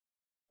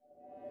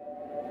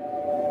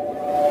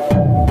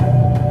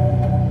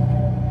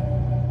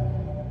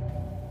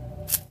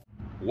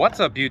What's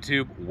up,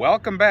 YouTube?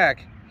 Welcome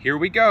back. Here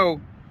we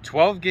go.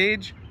 12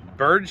 gauge,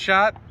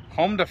 birdshot,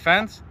 home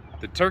defense.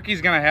 The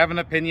turkey's gonna have an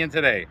opinion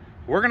today.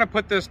 We're gonna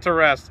put this to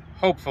rest,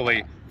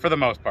 hopefully, for the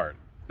most part.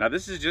 Now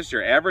this is just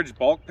your average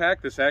bulk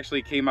pack. This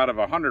actually came out of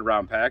a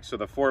 100-round pack, so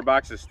the 4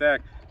 boxes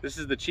stacked. This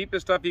is the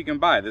cheapest stuff you can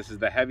buy. This is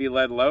the heavy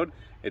lead load.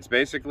 It's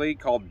basically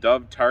called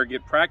Dove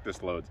Target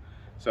practice loads.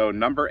 So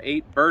number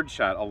 8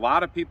 birdshot. A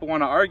lot of people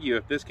want to argue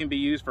if this can be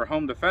used for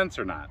home defense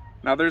or not.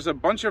 Now there's a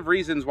bunch of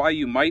reasons why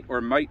you might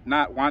or might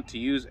not want to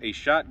use a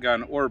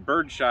shotgun or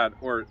birdshot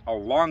or a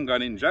long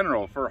gun in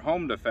general for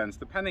home defense,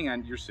 depending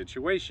on your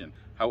situation.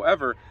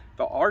 However,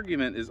 the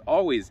argument is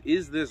always,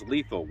 is this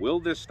lethal? Will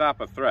this stop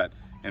a threat?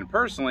 And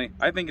personally,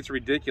 I think it's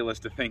ridiculous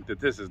to think that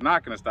this is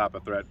not going to stop a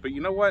threat. But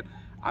you know what?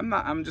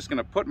 I'm just going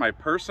to put my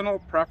personal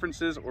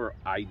preferences or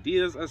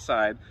ideas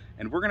aside,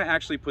 and we're going to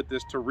actually put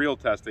this to real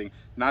testing,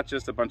 not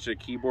just a bunch of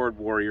keyboard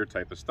warrior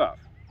type of stuff.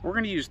 We're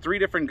going to use 3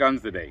 different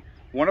guns today.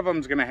 One of them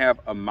is going to have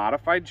a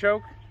modified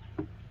choke,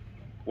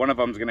 one of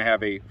them is going to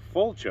have a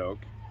full choke,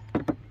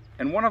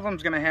 and one of them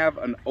is going to have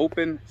an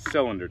open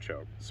cylinder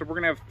choke. So we're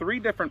going to have 3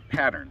 different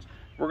patterns.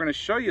 We're going to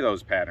show you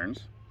those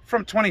patterns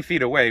from 20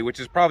 feet away, which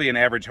is probably an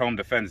average home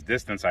defense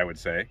distance, I would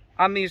say,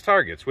 on these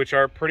targets, which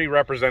are pretty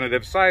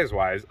representative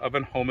size-wise of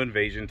a home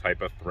invasion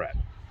type of threat.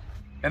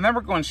 And then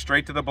we're going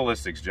straight to the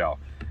ballistics gel,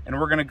 and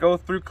we're going to go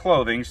through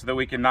clothing so that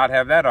we can not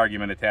have that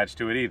argument attached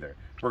to it either.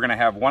 We're going to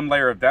have 1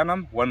 layer of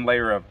denim, 1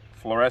 layer of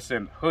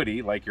fluorescent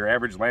hoodie, like your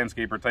average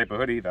landscaper type of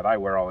hoodie that I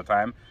wear all the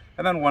time,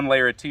 and then 1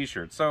 layer of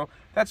t-shirt. So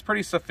that's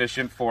pretty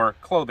sufficient for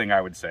clothing,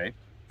 I would say,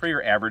 for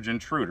your average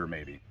intruder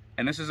maybe.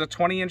 And this is a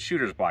 20-inch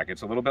shooter's block.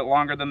 It's a little bit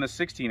longer than the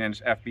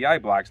 16-inch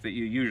FBI blocks that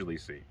you usually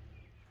see.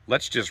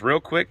 Let's just real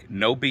quick,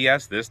 no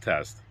BS this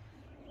test.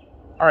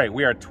 All right,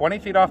 we are 20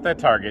 feet off that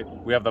target.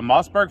 We have the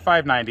Mossberg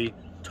 590,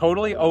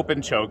 totally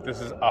open choke.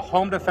 This is a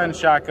home defense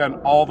shotgun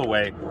all the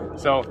way.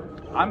 So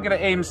I'm gonna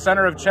aim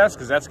center of chest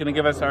because that's gonna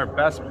give us our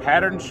best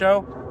pattern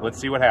show. Let's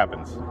see what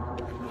happens.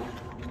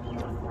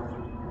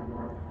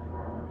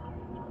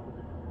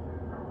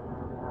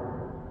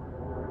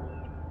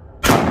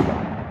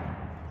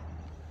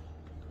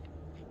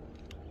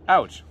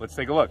 Ouch, let's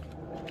take a look.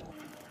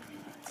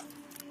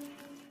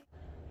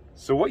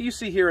 So what you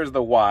see here is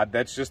the wad.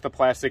 That's just the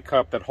plastic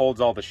cup that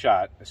holds all the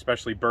shot,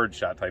 especially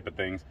birdshot type of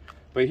things.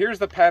 But here's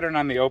the pattern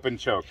on the open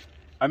choke.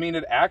 I mean,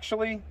 it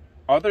actually,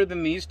 other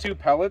than these 2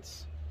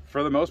 pellets,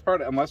 for the most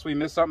part, unless we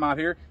miss something out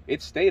here,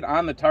 it stayed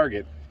on the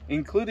target,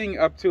 including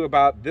up to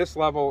about this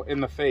level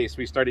in the face.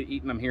 We started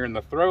eating them here in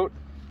the throat.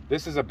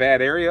 This is a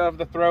bad area of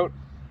the throat.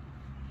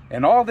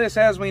 And all this,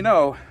 as we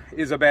know,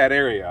 is a bad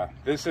area.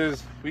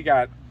 We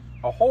got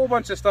a whole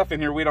bunch of stuff in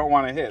here we don't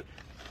want to hit.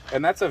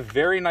 And that's a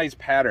very nice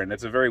pattern.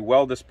 That's a very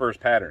well dispersed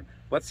pattern.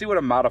 Let's see what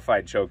a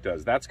modified choke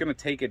does. That's going to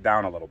take it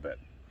down a little bit.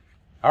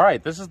 All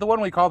right, this is the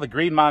one we call the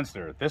Green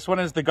Monster. This one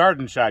is the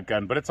garden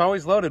shotgun, but it's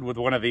always loaded with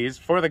one of these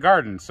for the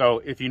garden. So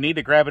if you need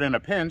to grab it in a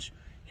pinch,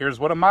 here's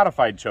what a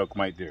modified choke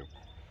might do.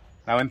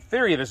 Now in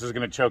theory, this is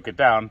going to choke it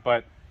down,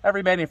 but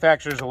every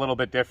manufacturer is a little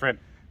bit different.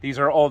 These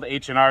are old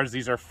H&Rs.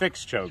 These are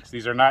fixed chokes.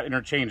 These are not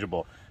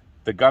interchangeable.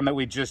 The gun that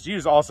we just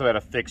used also had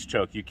a fixed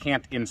choke. You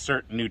can't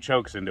insert new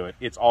chokes into it.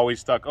 It's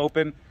always stuck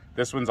open.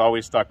 This one's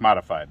always stuck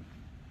modified.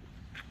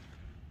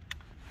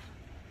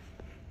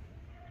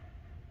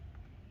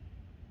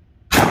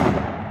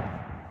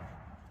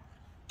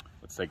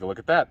 Let's take a look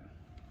at that.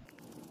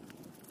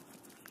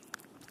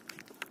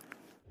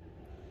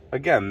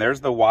 Again,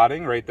 there's the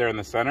wadding right there in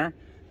the center.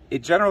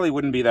 It generally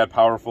wouldn't be that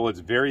powerful. It's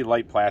very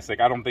light plastic.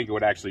 I don't think it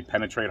would actually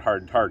penetrate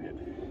hard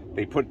target.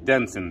 They put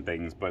dents in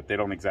things, but they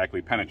don't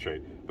exactly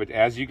penetrate. But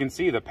as you can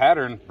see, the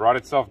pattern brought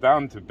itself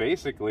down to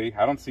basically,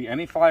 I don't see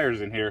any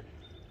flyers in here.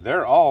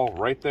 They're all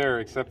right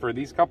there except for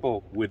these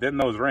couple within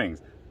those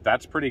rings.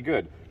 That's pretty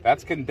good.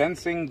 That's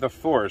condensing the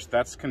force.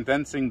 That's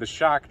condensing the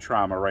shock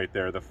trauma right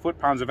there, the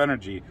foot-pounds of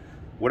energy,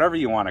 whatever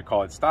you want to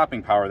call it,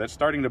 stopping power. That's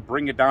starting to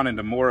bring it down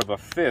into more of a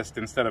fist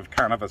instead of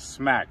kind of a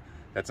smack.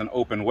 That's an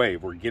open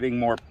wave. We're getting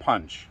more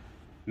punch.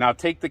 Now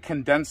take the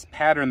condensed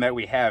pattern that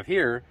we have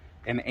here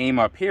and aim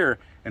up here,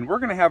 and we're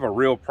going to have a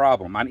real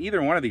problem. On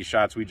either one of these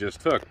shots we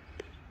just took,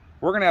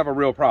 we're going to have a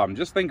real problem.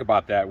 Just think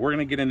about that. We're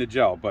going to get into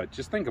gel, but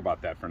just think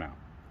about that for now.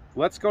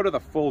 Let's go to the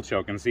full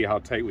choke and see how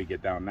tight we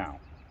get down now.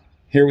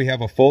 Here we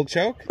have a full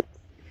choke,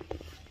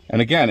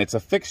 and again, it's a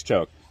fixed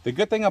choke. The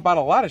good thing about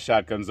a lot of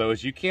shotguns, though,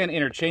 is you can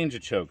interchange a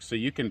choke. So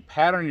you can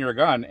pattern your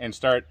gun and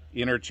start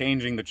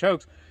interchanging the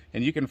chokes,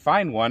 and you can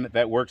find one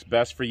that works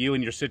best for you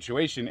and your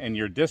situation and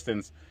your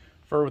distance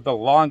for the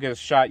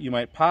longest shot you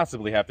might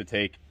possibly have to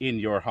take in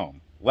your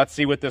home. Let's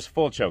see what this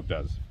full choke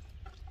does.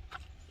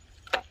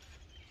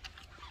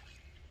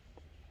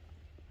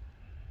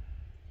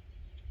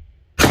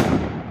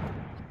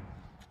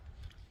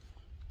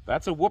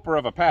 That's a whooper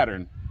of a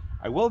pattern.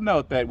 I will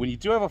note that when you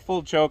do have a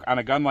full choke on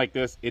a gun like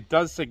this, it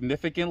does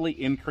significantly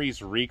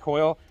increase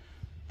recoil.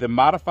 The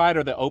modified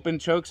or the open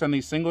chokes on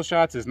these single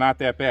shots is not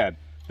that bad.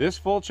 This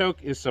full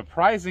choke is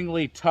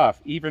surprisingly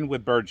tough, even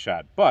with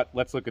birdshot. But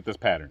let's look at this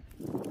pattern.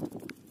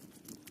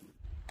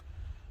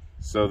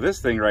 So this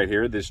thing right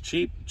here, this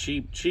cheap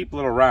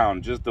little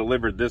round just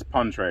delivered this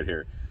punch right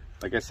here.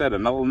 Like I said,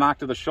 another knock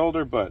to the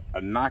shoulder, but a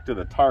knock to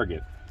the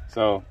target.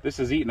 So this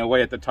is eating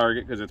away at the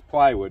target because it's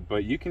plywood,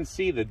 but you can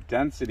see the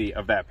density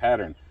of that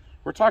pattern.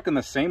 We're talking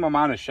the same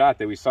amount of shot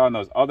that we saw in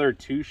those other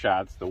two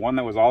shots. The one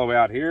that was all the way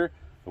out here,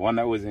 the one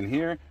that was in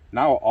here.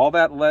 Now all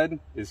that lead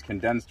is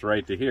condensed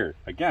right to here.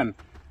 Again,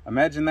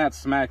 imagine that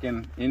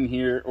smacking in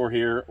here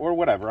or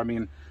whatever. I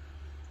mean,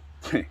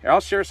 I'll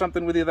share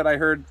something with you that I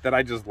heard that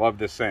I just love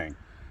this saying.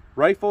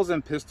 Rifles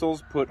and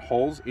pistols put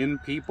holes in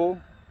people.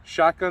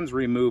 Shotguns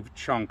remove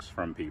chunks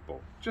from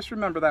people. Just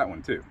remember that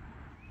one too.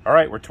 All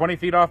right, we're 20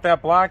 feet off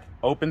that block.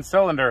 Open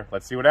cylinder.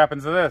 Let's see what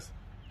happens to this.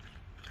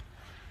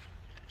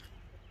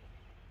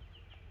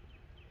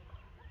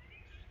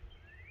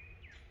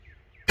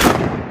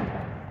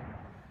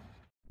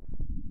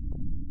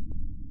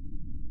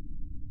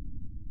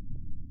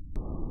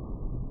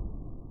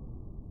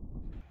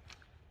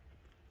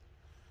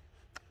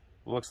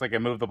 Looks like I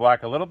moved the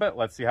block a little bit.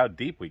 Let's see how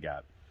deep we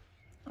got.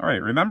 All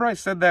right, remember I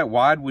said that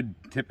wad would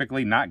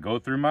typically not go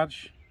through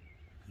much?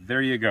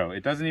 There you go.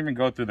 It doesn't even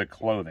go through the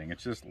clothing.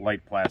 It's just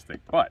light plastic,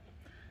 but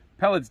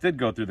pellets did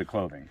go through the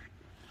clothing.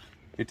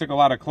 They took a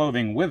lot of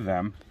clothing with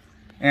them,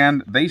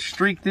 and they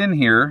streaked in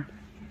here.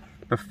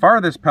 The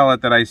farthest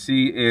pellet that I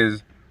see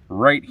is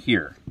right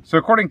here. So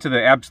according to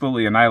the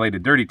absolutely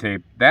annihilated dirty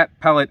tape, that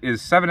pellet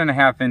is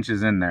 7.5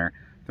 inches in there.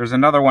 There's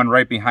another one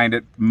right behind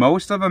it.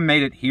 Most of them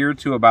made it here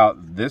to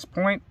about this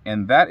point,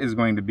 and that is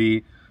going to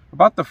be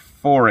about the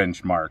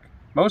 4-inch mark.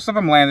 Most of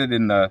them landed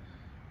in the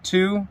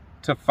 2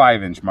 to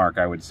 5-inch mark,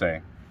 I would say.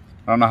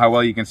 I don't know how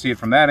well you can see it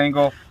from that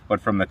angle, but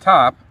from the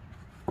top,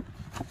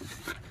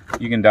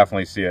 you can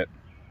definitely see it.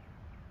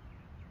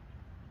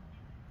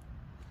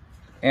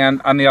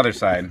 And on the other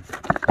side,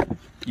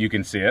 you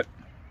can see it.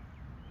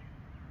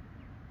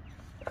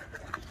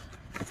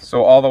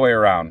 So all the way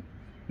around.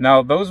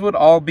 Now, those would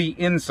all be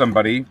in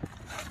somebody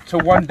to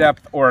one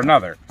depth or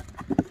another.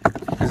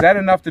 Is that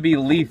enough to be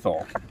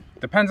lethal?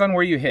 Depends on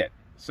where you hit.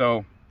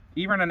 So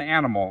even an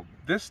animal,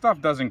 this stuff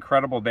does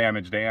incredible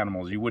damage to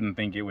animals you wouldn't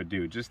think it would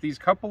do. Just these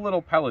couple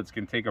little pellets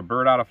can take a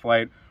bird out of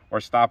flight or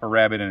stop a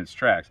rabbit in its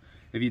tracks.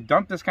 If you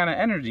dump this kind of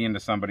energy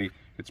into somebody,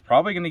 it's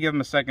probably going to give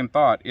them a second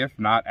thought, if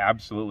not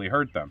absolutely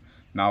hurt them.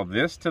 Now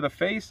this to the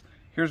face,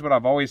 here's what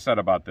I've always said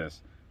about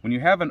this. When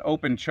you have an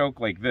open choke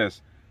like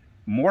this,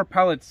 more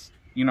pellets,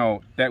 you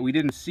know, that we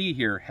didn't see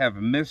here have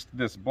missed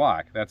this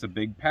block. That's a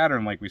big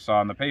pattern like we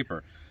saw in the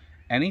paper.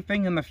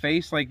 Anything in the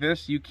face like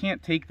this, you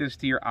can't take this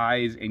to your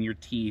eyes and your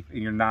teeth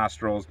and your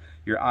nostrils,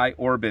 your eye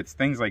orbits,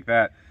 things like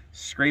that,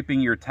 scraping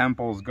your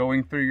temples,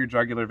 going through your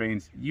jugular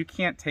veins. You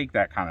can't take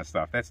that kind of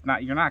stuff.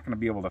 You're not going to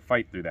be able to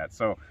fight through that.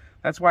 So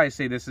that's why I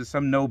say this is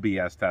some no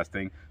BS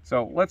testing.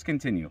 So let's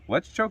continue.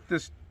 Let's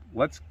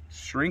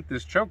shrink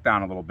this choke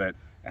down a little bit,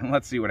 and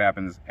let's see what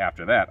happens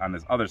after that on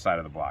this other side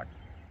of the block.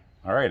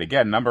 All right,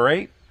 again, number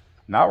 8.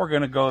 Now we're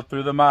going to go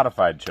through the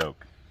modified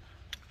choke.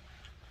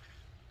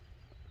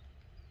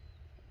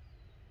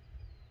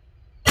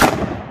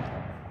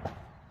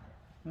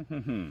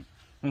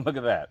 Look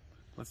at that.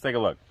 Let's take a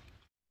look.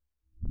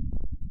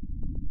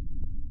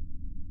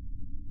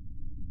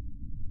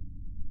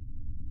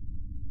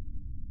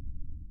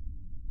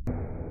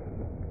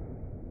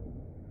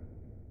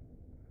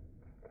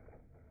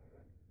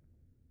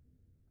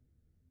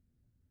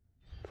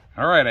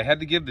 All right, I had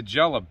to give the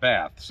gel a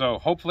bath, so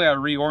hopefully I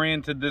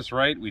reoriented this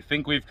right. We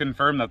think we've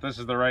confirmed that this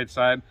is the right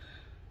side.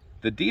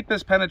 The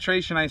deepest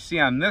penetration I see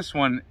on this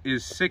one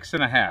is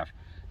 6.5.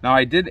 Now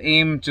I did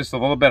aim just a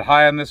little bit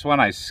high on this one.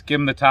 I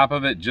skimmed the top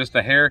of it just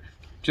a hair.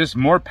 Just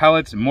more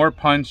pellets, more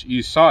punch.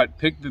 You saw it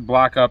pick the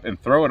block up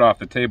and throw it off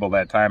the table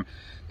that time.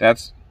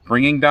 That's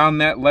bringing down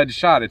that lead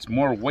shot. It's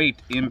more weight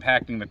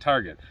impacting the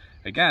target.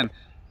 Again,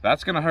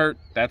 that's gonna hurt,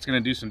 that's gonna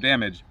do some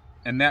damage,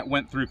 and that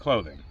went through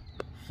clothing.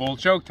 Full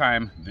choke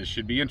time. This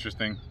should be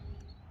interesting.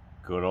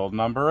 Good old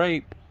number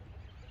 8.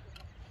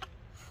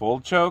 Full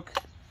choke.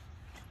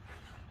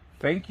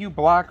 Thank you,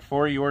 block,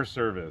 for your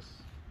service.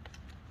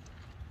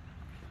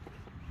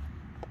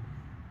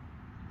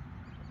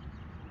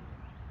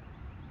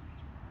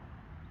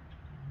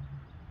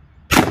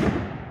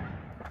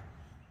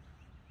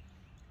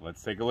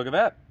 Let's take a look at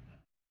that.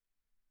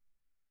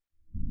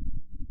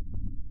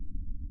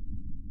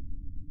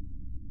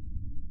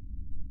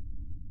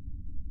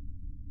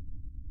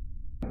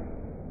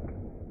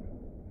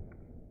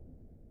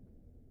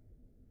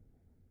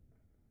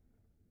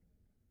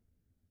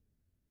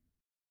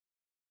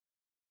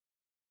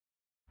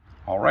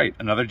 All right,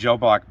 another gel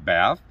block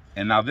bath.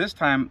 And now this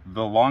time,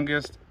 the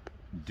longest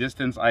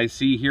distance I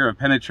see here of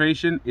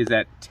penetration is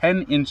at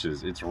 10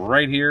 inches. It's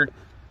right here,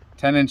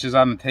 10 inches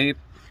on the tape.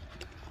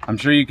 I'm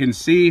sure you can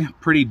see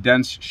pretty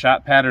dense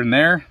shot pattern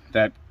there,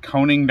 that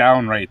coning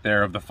down right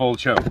there of the full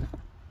choke.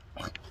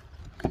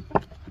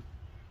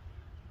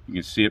 You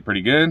can see it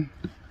pretty good.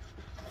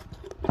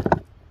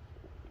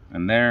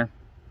 And there,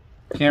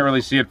 can't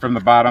really see it from the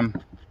bottom.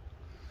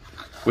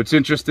 What's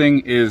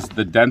interesting is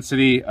the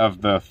density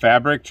of the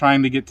fabric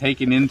trying to get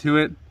taken into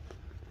it.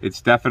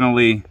 It's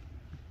definitely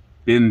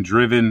been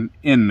driven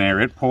in there.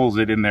 It pulls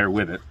it in there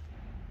with it.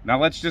 Now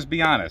let's just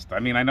be honest. I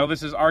mean, I know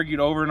this is argued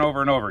over and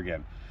over and over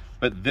again,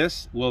 but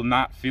this will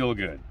not feel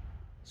good.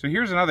 So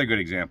here's another good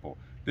example.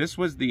 This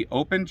was the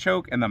open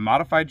choke and the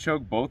modified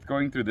choke both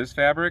going through this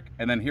fabric,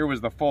 and then here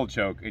was the full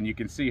choke, and you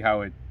can see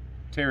how it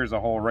tears a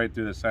hole right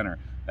through the center.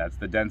 That's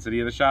the density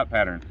of the shot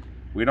pattern.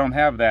 We don't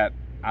have that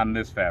on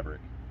this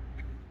fabric.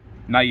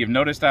 Now you've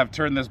noticed I've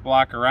turned this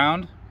block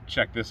around.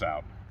 Check this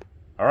out.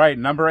 All right,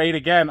 number 8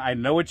 again. I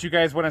know what you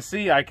guys want to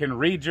see. I can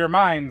read your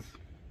minds.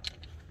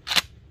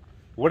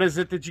 What is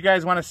it that you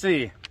guys want to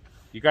see?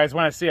 You guys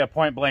want to see a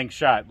point blank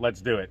shot.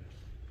 Let's do it.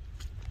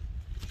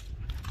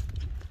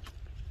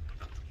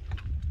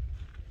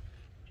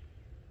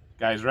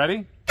 Guys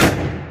ready?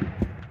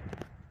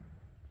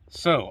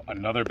 So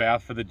another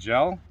bath for the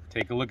gel.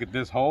 Take a look at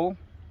this hole.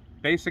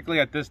 Basically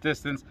at this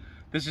distance,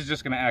 this is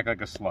just going to act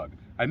like a slug.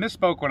 I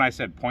misspoke when I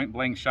said point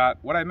blank shot.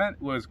 What I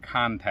meant was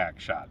contact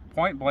shot.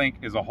 Point blank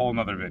is a whole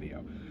nother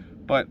video.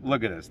 But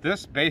look at this.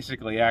 This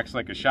basically acts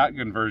like a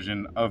shotgun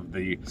version of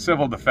the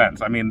civil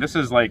defense. I mean, this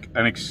is like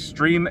an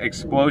extreme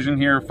explosion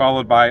here,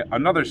 followed by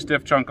another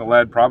stiff chunk of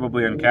lead,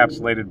 probably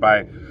encapsulated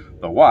by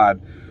the wad.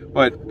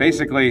 But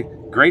basically,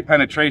 great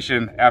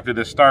penetration after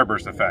this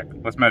starburst effect.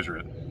 Let's measure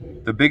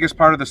it. The biggest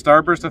part of the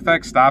starburst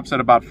effect stops at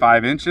about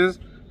 5 inches.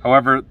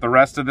 However, the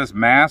rest of this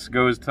mass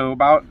goes to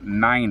about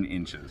 9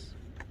 inches.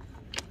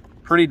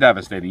 Pretty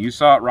devastating. You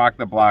saw it rock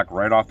the block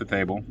right off the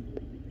table.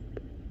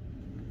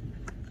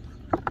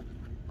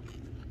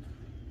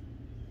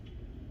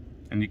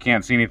 And you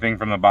can't see anything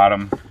from the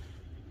bottom.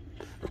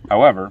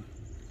 However,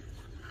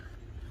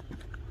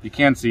 you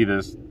can see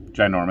this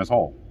ginormous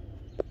hole.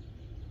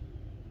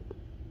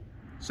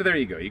 So there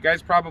you go. You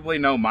guys probably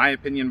know my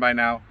opinion by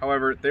now.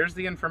 However, there's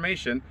the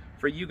information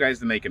for you guys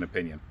to make an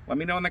opinion. Let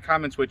me know in the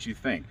comments what you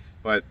think.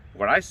 But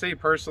what I say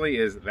personally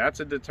is that's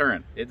a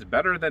deterrent. It's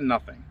better than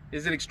nothing.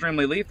 Is it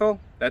extremely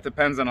lethal? That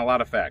depends on a lot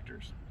of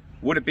factors.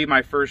 Would it be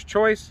my first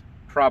choice?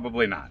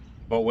 Probably not.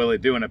 But will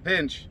it do in a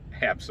pinch?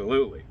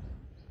 Absolutely.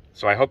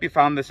 So I hope you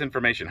found this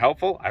information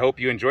helpful. I hope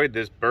you enjoyed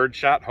this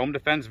birdshot home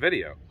defense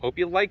video. Hope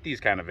you like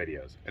these kind of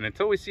videos. And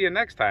until we see you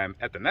next time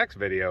at the next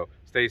video,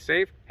 stay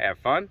safe, have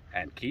fun,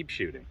 and keep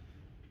shooting.